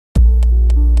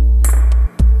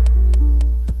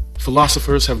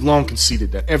Philosophers have long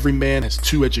conceded that every man has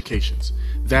two educations,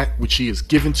 that which he is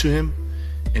given to him,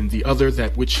 and the other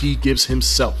that which he gives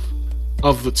himself.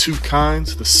 Of the two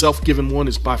kinds, the self-given one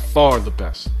is by far the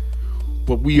best.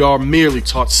 What we are merely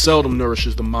taught seldom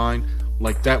nourishes the mind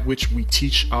like that which we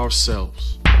teach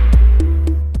ourselves.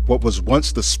 What was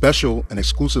once the special and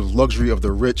exclusive luxury of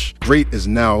the rich, great is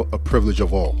now a privilege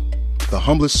of all. The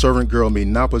humblest servant girl may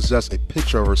now possess a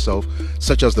picture of herself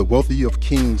such as the wealthy of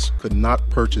kings could not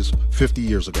purchase 50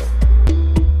 years ago.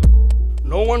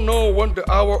 No one knows when the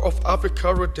hour of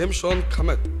Africa redemption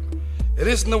cometh. It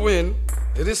is in the wind,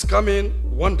 it is coming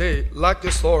one day like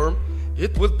the storm,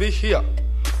 it will be here.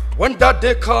 When that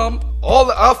day come,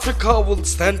 all Africa will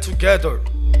stand together.